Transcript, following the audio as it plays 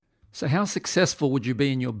So how successful would you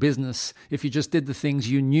be in your business if you just did the things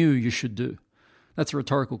you knew you should do? That's a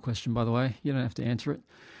rhetorical question, by the way. You don't have to answer it.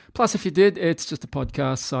 Plus, if you did, it's just a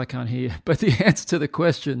podcast, so I can't hear. But the answer to the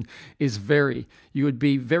question is very. You would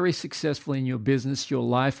be very successful in your business, your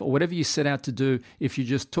life, or whatever you set out to do if you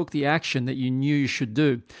just took the action that you knew you should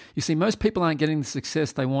do. You see, most people aren't getting the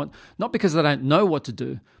success they want, not because they don't know what to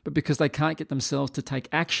do, but because they can't get themselves to take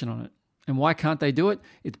action on it. And why can't they do it?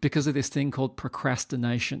 It's because of this thing called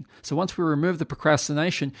procrastination. So once we remove the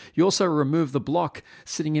procrastination, you also remove the block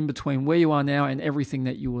sitting in between where you are now and everything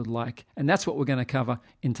that you would like. And that's what we're going to cover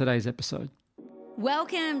in today's episode.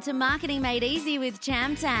 Welcome to Marketing Made Easy with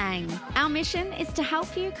Cham Tang. Our mission is to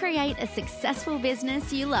help you create a successful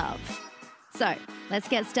business you love. So let's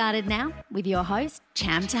get started now with your host,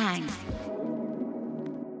 Cham Tang.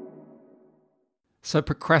 So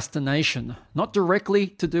procrastination, not directly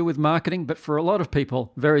to do with marketing, but for a lot of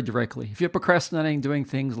people, very directly. If you're procrastinating doing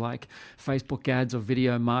things like Facebook ads or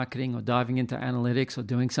video marketing or diving into analytics or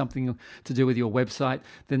doing something to do with your website,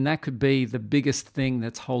 then that could be the biggest thing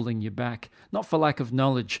that's holding you back. Not for lack of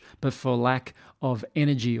knowledge, but for lack of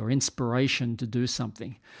energy or inspiration to do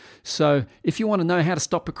something. So if you want to know how to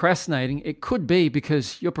stop procrastinating, it could be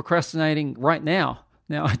because you're procrastinating right now.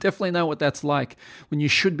 Now, I definitely know what that's like when you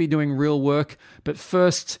should be doing real work, but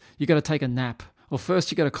first you got to take a nap, or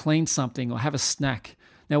first you got to clean something or have a snack.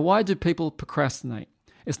 Now, why do people procrastinate?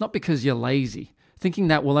 It's not because you're lazy, thinking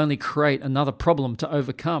that will only create another problem to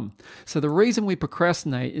overcome. So the reason we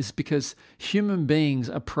procrastinate is because human beings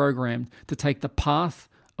are programmed to take the path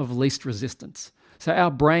of least resistance. So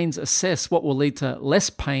our brains assess what will lead to less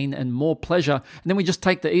pain and more pleasure, and then we just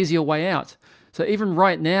take the easier way out. So even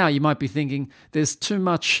right now, you might be thinking, there's too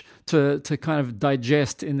much to kind of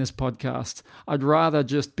digest in this podcast. I'd rather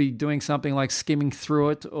just be doing something like skimming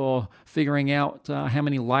through it or figuring out how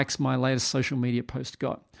many likes my latest social media post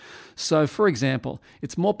got. So for example,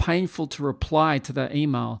 it's more painful to reply to that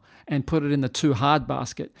email and put it in the too hard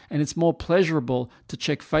basket, and it's more pleasurable to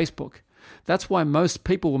check Facebook. That's why most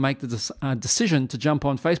people will make the decision to jump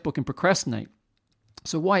on Facebook and procrastinate.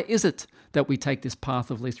 So why is it that we take this path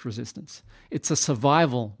of least resistance? It's a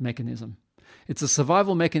survival mechanism. It's a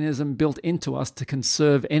survival mechanism built into us to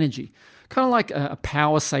conserve energy, kind of like a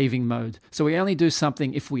power saving mode. So we only do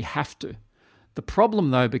something if we have to. The problem,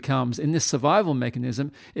 though, becomes in this survival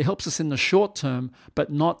mechanism, it helps us in the short term,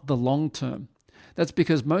 but not the long term. That's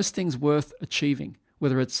because most things worth achieving,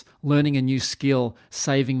 whether it's learning a new skill,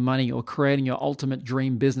 saving money, or creating your ultimate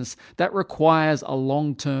dream business, that requires a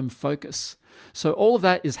long-term focus. So all of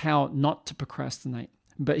that is how not to procrastinate.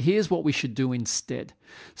 But here's what we should do instead.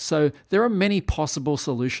 So there are many possible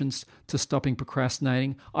solutions to stopping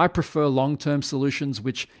procrastinating. I prefer long-term solutions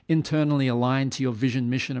which internally align to your vision,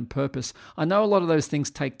 mission, and purpose. I know a lot of those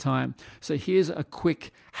things take time. So here's a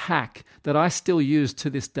quick hack that I still use to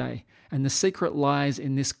this day. And the secret lies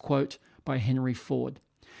in this quote by Henry Ford.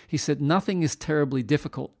 He said, "Nothing is terribly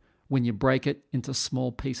difficult when you break it into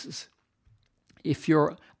small pieces." If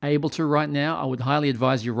you're able to right now, I would highly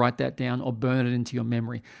advise you write that down or burn it into your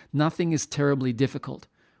memory. Nothing is terribly difficult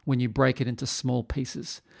when you break it into small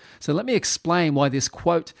pieces. So let me explain why this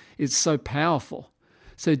quote is so powerful.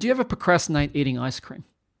 So do you ever procrastinate eating ice cream?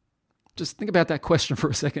 Just think about that question for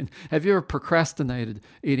a second. Have you ever procrastinated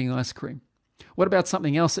eating ice cream? What about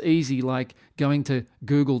something else easy like going to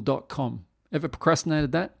google.com? Ever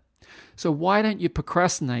procrastinated that? So why don't you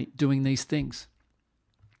procrastinate doing these things?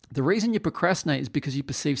 The reason you procrastinate is because you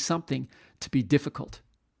perceive something to be difficult.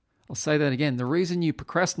 I'll say that again. The reason you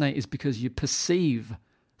procrastinate is because you perceive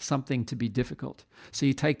something to be difficult. So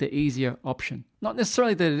you take the easier option. Not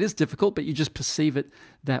necessarily that it is difficult, but you just perceive it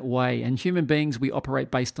that way. And human beings, we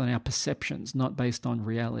operate based on our perceptions, not based on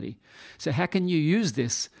reality. So how can you use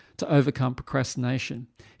this to overcome procrastination?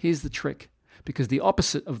 Here's the trick, because the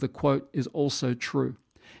opposite of the quote is also true.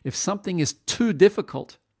 If something is too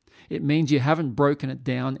difficult, it means you haven't broken it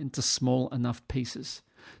down into small enough pieces.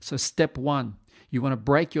 So step one, you want to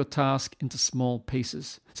break your task into small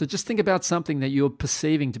pieces. So just think about something that you're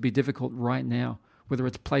perceiving to be difficult right now, whether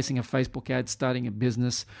it's placing a Facebook ad, starting a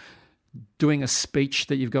business, doing a speech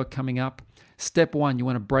that you've got coming up. Step one, you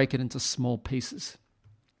want to break it into small pieces.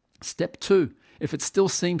 Step two, if it still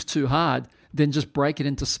seems too hard, then just break it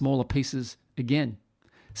into smaller pieces again.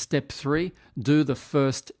 Step three, do the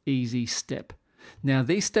first easy step. Now,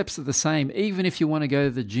 these steps are the same even if you want to go to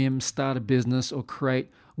the gym, start a business, or create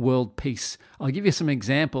world peace. I'll give you some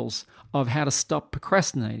examples of how to stop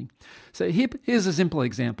procrastinating. So here's a simple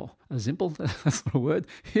example. That's not a word.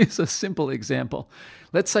 Here's a simple example.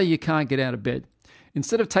 Let's say you can't get out of bed.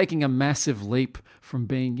 Instead of taking a massive leap from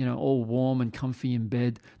being, all warm and comfy in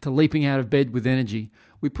bed to leaping out of bed with energy,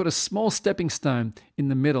 we put a small stepping stone in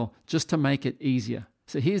the middle just to make it easier.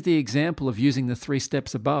 So here's the example of using the 3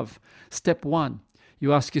 steps above. Step 1,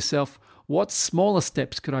 you ask yourself, what smaller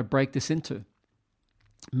steps could I break this into?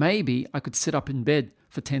 Maybe I could sit up in bed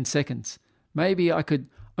for 10 seconds. Maybe I could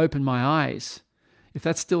open my eyes. If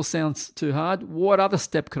that still sounds too hard, what other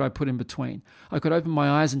step could I put in between? I could open my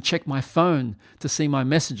eyes and check my phone to see my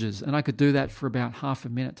messages, and I could do that for about half a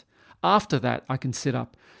minute. After that, I can sit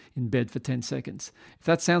up in bed for 10 seconds. If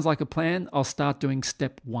that sounds like a plan, I'll start doing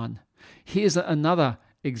step 1. Here's another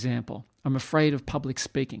example. I'm afraid of public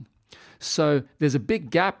speaking. So there's a big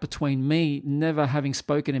gap between me never having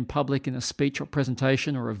spoken in public in a speech or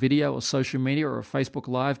presentation or a video or social media or a Facebook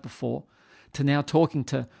Live before, to now talking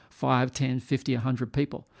to 5, 10, 50, 100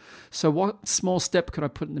 people. So what small step could I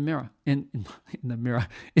put in the mirror? In the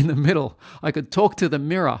middle. I could talk to the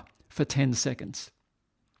mirror for 10 seconds.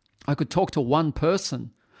 I could talk to one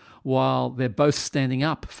person while they're both standing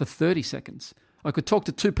up for 30 seconds. I could talk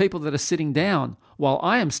to 2 people that are sitting down while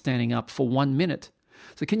I am standing up for 1 minute.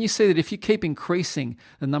 So can you see that if you keep increasing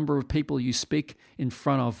the number of people you speak in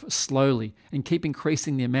front of slowly and keep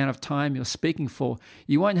increasing the amount of time you're speaking for,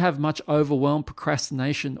 you won't have much overwhelm,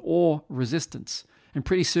 procrastination, or resistance. And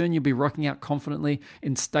pretty soon you'll be rocking out confidently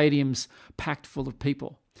in stadiums packed full of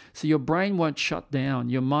people. So your brain won't shut down.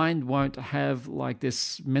 Your mind won't have like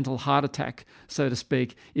this mental heart attack, so to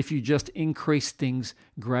speak, if you just increase things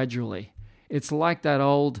gradually. It's like that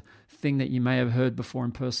old thing that you may have heard before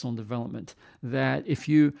in personal development, that if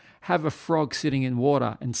you have a frog sitting in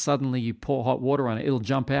water and suddenly you pour hot water on it, it'll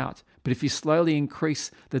jump out. But if you slowly increase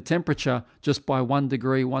the temperature just by 1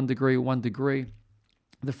 degree, 1 degree, 1 degree,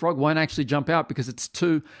 the frog won't actually jump out because it's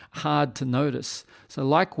too hard to notice. So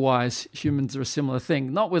likewise, humans are a similar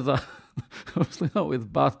thing, not with obviously not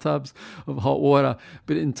with bathtubs of hot water,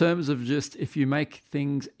 but in terms of just if you make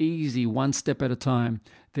things easy 1 step at a time,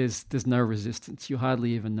 there's no resistance. You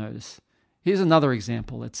hardly even notice. Here's another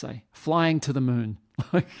example, let's say, flying to the moon.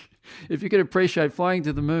 If you could appreciate flying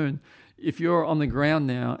to the moon, if you're on the ground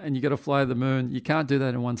now and you got to fly to the moon, you can't do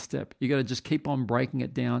that in 1 step. You got to just keep on breaking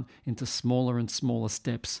it down into smaller and smaller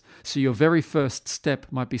steps. So your very first step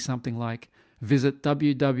might be something like visit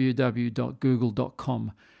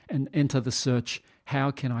www.google.com and enter the search,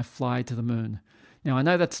 how can I fly to the moon? Now, I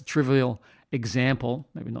know that's a trivial example,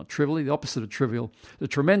 maybe not trivially, the opposite of trivial, the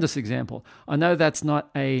tremendous example. I know that's not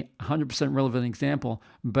a 100% relevant example,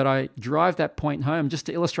 but I drive that point home just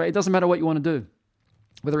to illustrate it doesn't matter what you want to do.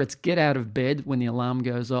 Whether it's get out of bed when the alarm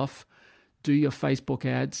goes off, do your Facebook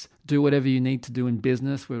ads, do whatever you need to do in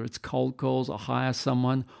business, whether it's cold calls or hire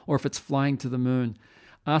someone, or if it's flying to the moon,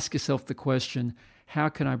 ask yourself the question, how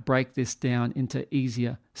can I break this down into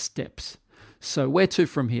easier steps? So where to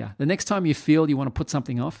from here? The next time you feel you want to put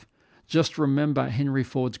something off, just remember Henry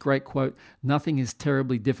Ford's great quote, nothing is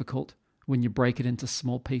terribly difficult when you break it into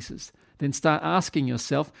small pieces. Then start asking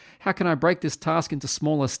yourself, how can I break this task into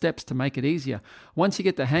smaller steps to make it easier? Once you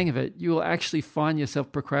get the hang of it, you will actually find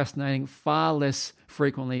yourself procrastinating far less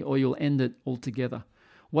frequently, or you'll end it altogether.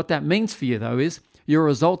 What that means for you, though, is your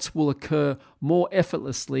results will occur more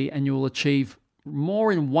effortlessly and you will achieve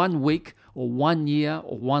more in 1 week or 1 year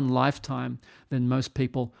or 1 lifetime than most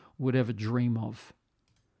people would ever dream of.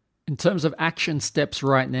 In terms of action steps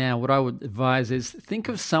right now, what I would advise is think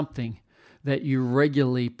of something that you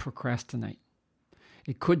regularly procrastinate.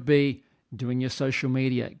 It could be doing your social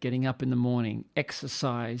media, getting up in the morning,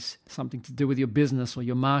 exercise, something to do with your business or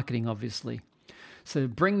your marketing, obviously. So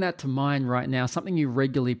bring that to mind right now, something you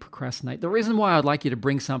regularly procrastinate. The reason why I'd like you to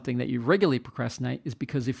bring something that you regularly procrastinate is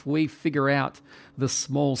because if we figure out the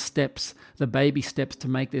small steps, the baby steps to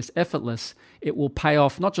make this effortless, it will pay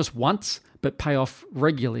off not just once, but pay off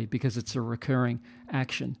regularly because it's a recurring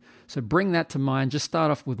action. So bring that to mind. Just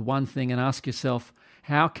start off with one thing and ask yourself,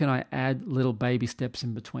 how can I add little baby steps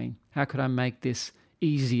in between? How could I make this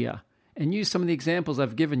easier? And use some of the examples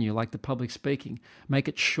I've given you, like the public speaking. Make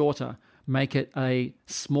it shorter. Make it a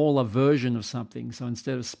smaller version of something. So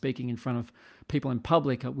instead of speaking in front of people in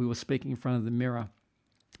public, we were speaking in front of the mirror.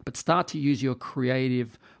 But start to use your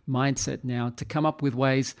creative mindset now to come up with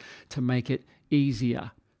ways to make it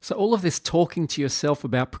easier. So all of this talking to yourself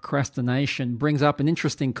about procrastination brings up an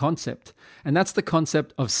interesting concept, and that's the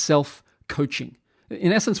concept of self-coaching.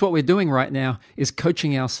 In essence, what we're doing right now is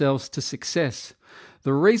coaching ourselves to success.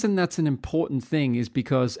 The reason that's an important thing is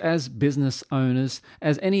because as business owners,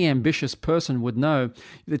 as any ambitious person would know,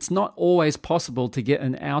 it's not always possible to get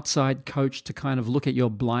an outside coach to kind of look at your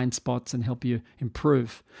blind spots and help you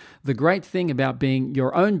improve. The great thing about being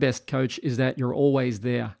your own best coach is that you're always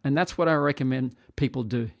there. And that's what I recommend people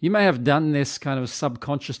do. You may have done this kind of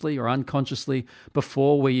subconsciously or unconsciously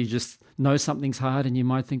before, where you just know something's hard and you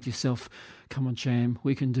might think to yourself, come on, Cham,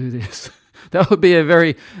 we can do this. That would be a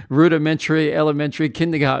very rudimentary, elementary,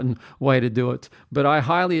 kindergarten way to do it. But I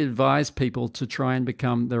highly advise people to try and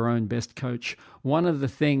become their own best coach. One of the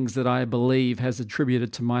things that I believe has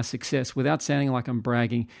attributed to my success, without sounding like I'm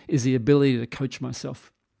bragging, is the ability to coach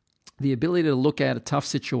myself. The ability to look at a tough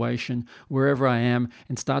situation wherever I am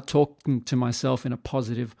and start talking to myself in a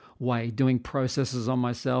positive way, doing processes on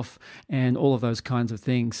myself and all of those kinds of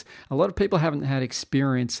things. A lot of people haven't had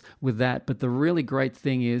experience with that, but the really great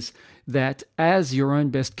thing is that as your own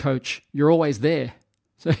best coach, you're always there.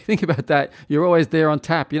 So think about that. You're always there on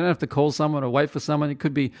tap. You don't have to call someone or wait for someone. It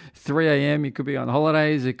could be 3 a.m. You could be on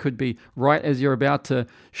holidays. It could be right as you're about to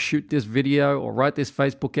shoot this video or write this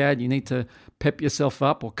Facebook ad. You need to pep yourself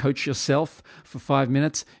up or coach yourself for 5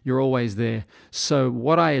 minutes. You're always there. So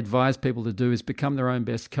what I advise people to do is become their own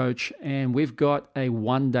best coach. And we've got a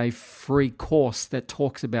 1-day free course that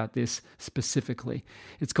talks about this specifically.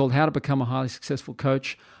 It's called How to Become a Highly Successful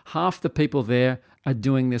Coach. Half the people there are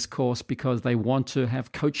doing this course because they want to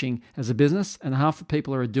have coaching as a business, and half the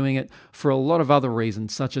people are doing it for a lot of other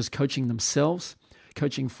reasons, such as coaching themselves,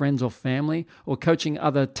 coaching friends or family, or coaching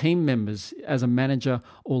other team members as a manager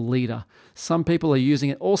or leader. Some people are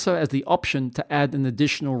using it also as the option to add an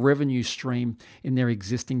additional revenue stream in their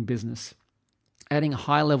existing business. Adding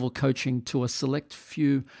high-level coaching to a select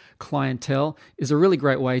few clientele is a really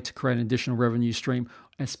great way to create an additional revenue stream,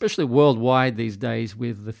 especially worldwide these days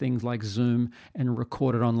with the things like Zoom and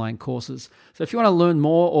recorded online courses. So if you want to learn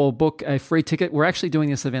more or book a free ticket, we're actually doing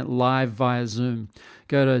this event live via Zoom.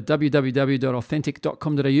 Go to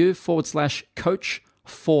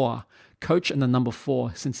www.authentic.com.au/coach4. Coach and the number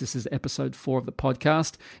 4, since this is episode 4 of the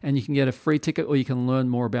podcast, and you can get a free ticket or you can learn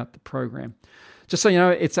more about the program. Just so you know,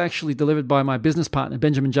 it's actually delivered by my business partner,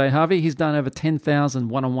 Benjamin J. Harvey. He's done over 10,000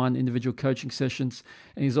 one-on-one individual coaching sessions,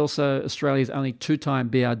 and he's also Australia's only 2-time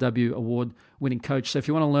BRW award-winning coach. So if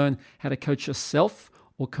you want to learn how to coach yourself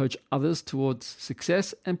or coach others towards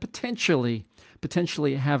success and potentially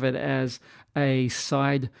have it as a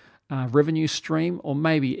side revenue stream, or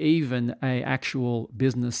maybe even a actual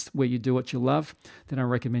business where you do what you love, then I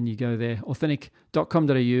recommend you go there,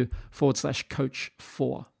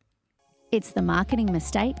 authentic.com.au/coach4. It's the marketing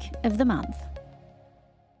mistake of the month.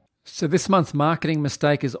 So this month's marketing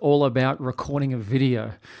mistake is all about recording a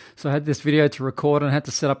video. So I had this video to record and I had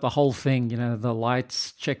to set up the whole thing, the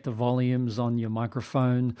lights, check the volumes on your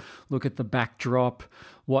microphone, look at the backdrop,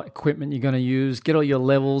 what equipment you're going to use, get all your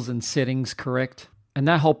levels and settings correct. And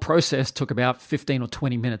that whole process took about 15 or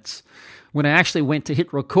 20 minutes. When I actually went to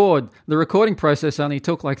hit record, the recording process only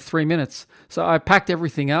took like 3 minutes. So I packed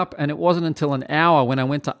everything up, and it wasn't until an hour when I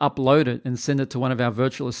went to upload it and send it to one of our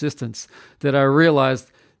virtual assistants that I realized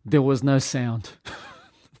there was no sound.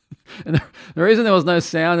 And the reason there was no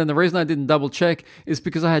sound and the reason I didn't double check is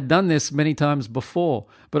because I had done this many times before.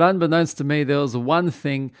 But unbeknownst to me, there was one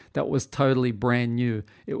thing that was totally brand new.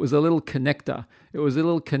 It was a little connector. It was a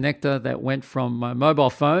little connector that went from my mobile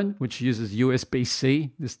phone, which uses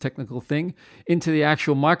USB-C, this technical thing, into the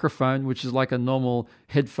actual microphone, which is like a normal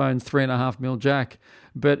headphone 3.5mm jack.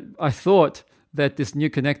 But I thought that this new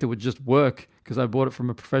connector would just work because I bought it from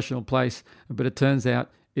a professional place, but it turns out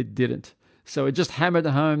it didn't. So it just hammered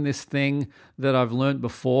home this thing that I've learned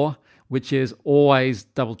before, which is always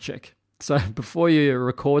double check. So before you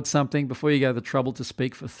record something, before you go to the trouble to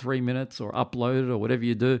speak for 3 minutes or upload it or whatever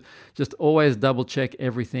you do, just always double check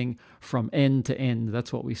everything from end to end.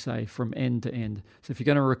 That's what we say, from end to end. So if you're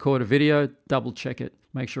going to record a video, double check it.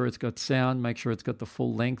 Make sure it's got sound, make sure it's got the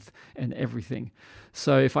full length and everything.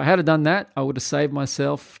 So if I had done that, I would have saved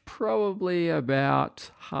myself probably about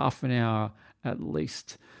half an hour at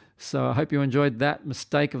least. So I hope you enjoyed that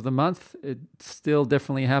mistake of the month. It still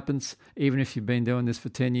definitely happens, even if you've been doing this for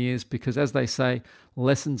 10 years, because as they say,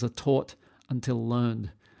 lessons are taught until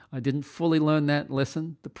learned. I didn't fully learn that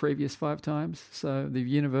lesson the previous 5 times, so the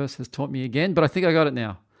universe has taught me again, but I think I got it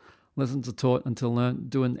now. Lessons are taught until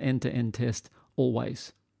learned. Do an end-to-end test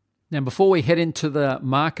always. Now, before we head into the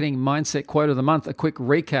marketing mindset quote of the month, a quick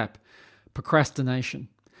recap. Procrastination.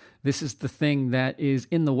 This is the thing that is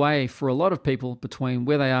in the way for a lot of people between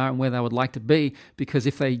where they are and where they would like to be, because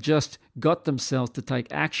if they just got themselves to take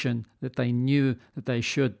action that they knew that they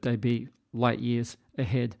should, they'd be light years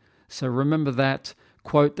ahead. So remember that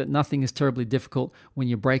quote that nothing is terribly difficult when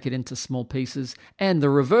you break it into small pieces, and the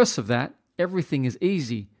reverse of that, everything is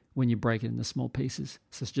easy when you break it into small pieces.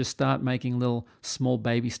 So just start making little small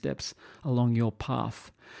baby steps along your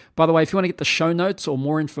path. By the way, if you want to get the show notes or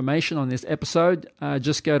more information on this episode,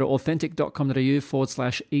 just go to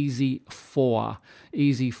authentic.com.au/easy4,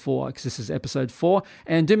 easy4, because this is episode 4.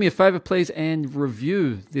 And do me a favor, please, and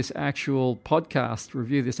review this actual podcast,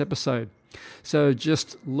 review this episode. So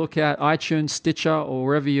just look at iTunes, Stitcher, or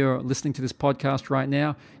wherever you're listening to this podcast right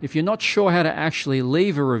now. If you're not sure how to actually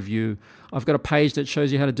leave a review, I've got a page that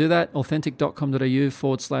shows you how to do that,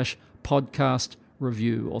 authentic.com.au/podcast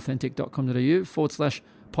review,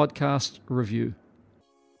 authentic.com.au/podcast review.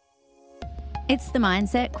 It's the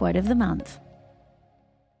Mindset Quote of the Month.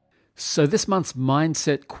 So this month's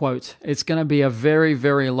mindset quote, it's going to be a very,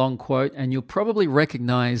 very long quote, and you'll probably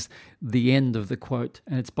recognize the end of the quote.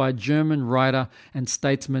 And it's by German writer and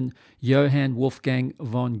statesman Johann Wolfgang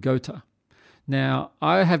von Goethe. Now,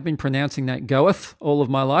 I have been pronouncing that Goethe all of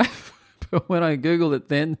my life, but when I Googled it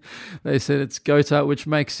then, they said it's Goethe, which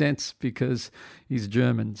makes sense because he's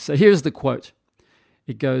German. So here's the quote.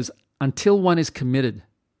 It goes, "Until one is committed,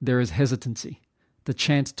 there is hesitancy, the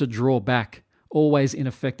chance to draw back, always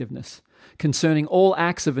ineffectiveness. Concerning all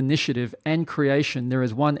acts of initiative and creation, there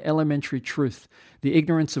is one elementary truth, the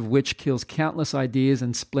ignorance of which kills countless ideas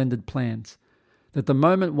and splendid plans. That the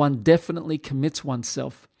moment one definitely commits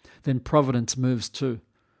oneself, then providence moves too.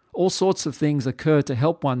 All sorts of things occur to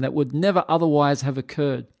help one that would never otherwise have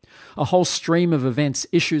occurred. A whole stream of events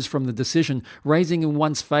issues from the decision, raising in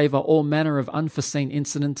one's favor all manner of unforeseen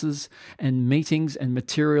incidences and meetings and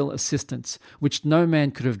material assistance, which no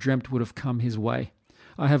man could have dreamt would have come his way.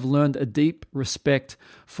 I have learned a deep respect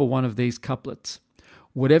for one of these couplets.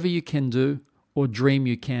 Whatever you can do or dream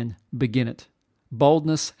you can, begin it.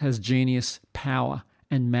 Boldness has genius, power,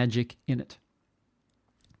 and magic in it."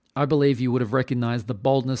 I believe you would have recognized the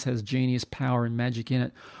boldness has genius, power, and magic in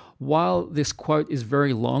it. While this quote is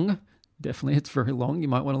very long, definitely it's very long, you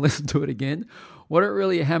might want to listen to it again, what it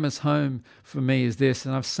really hammers home for me is this,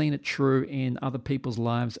 and I've seen it true in other people's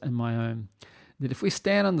lives and my own, that if we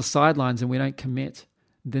stand on the sidelines and we don't commit,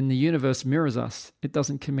 then the universe mirrors us. It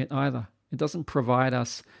doesn't commit either. It doesn't provide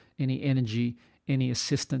us any energy, any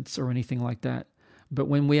assistance, or anything like that. But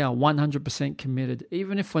when we are 100% committed,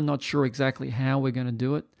 even if we're not sure exactly how we're going to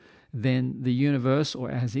do it, then the universe, or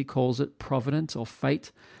as he calls it, providence or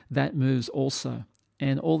fate, that moves also.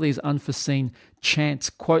 And all these unforeseen chance,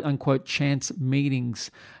 quote unquote, chance meetings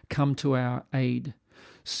come to our aid.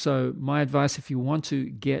 So my advice, if you want to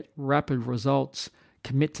get rapid results,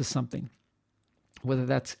 commit to something. Whether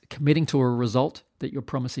that's committing to a result that you're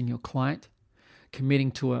promising your client,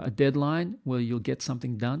 committing to a deadline where you'll get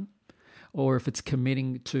something done, or if it's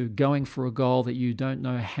committing to going for a goal that you don't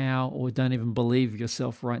know how or don't even believe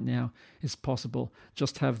yourself right now is possible.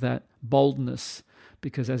 Just have that boldness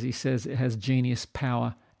because, as he says, it has genius,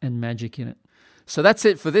 power, and magic in it. So that's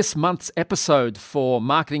it for this month's episode for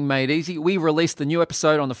Marketing Made Easy. We released the new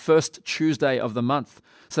episode on the first Tuesday of the month.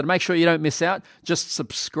 So to make sure you don't miss out, just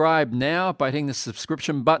subscribe now by hitting the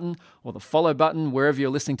subscription button or the follow button wherever you're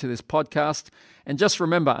listening to this podcast. And just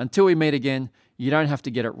remember, until we meet again, you don't have to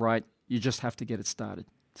get it right. You just have to get it started.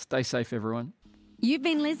 Stay safe, everyone. You've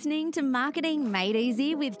been listening to Marketing Made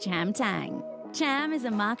Easy with Cham Tang. Cham is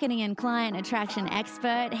a marketing and client attraction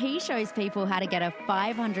expert. He shows people how to get a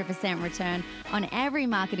 500% return on every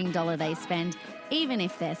marketing dollar they spend, even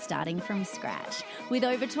if they're starting from scratch. With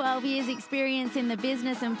over 12 years experience in the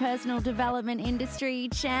business and personal development industry,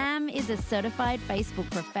 Cham is a certified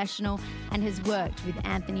Facebook professional and has worked with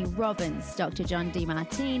Anthony Robbins, Dr. John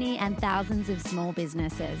Demartini, and thousands of small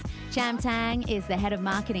businesses. Cham Tang is the head of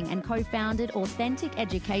marketing and co-founded Authentic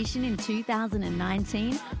Education in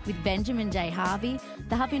 2019 with Benjamin J. Harvey.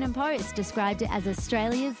 The Huffington Post described it as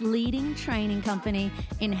Australia's leading training company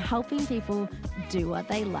in helping people do what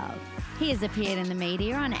they love. He has appeared in the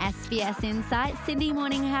media on SBS Insight, Sydney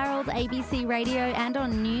Morning Herald, ABC Radio, and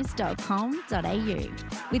on news.com.au.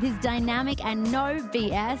 With his dynamic and no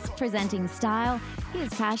BS presenting style, he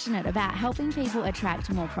is passionate about helping people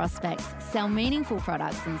attract more prospects, sell meaningful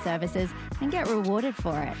products and services, and get rewarded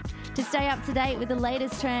for it. To stay up to date with the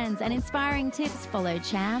latest trends and inspiring tips, follow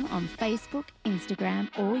Cham on Facebook, Instagram,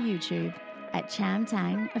 or YouTube at Cham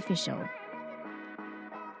Tang Official.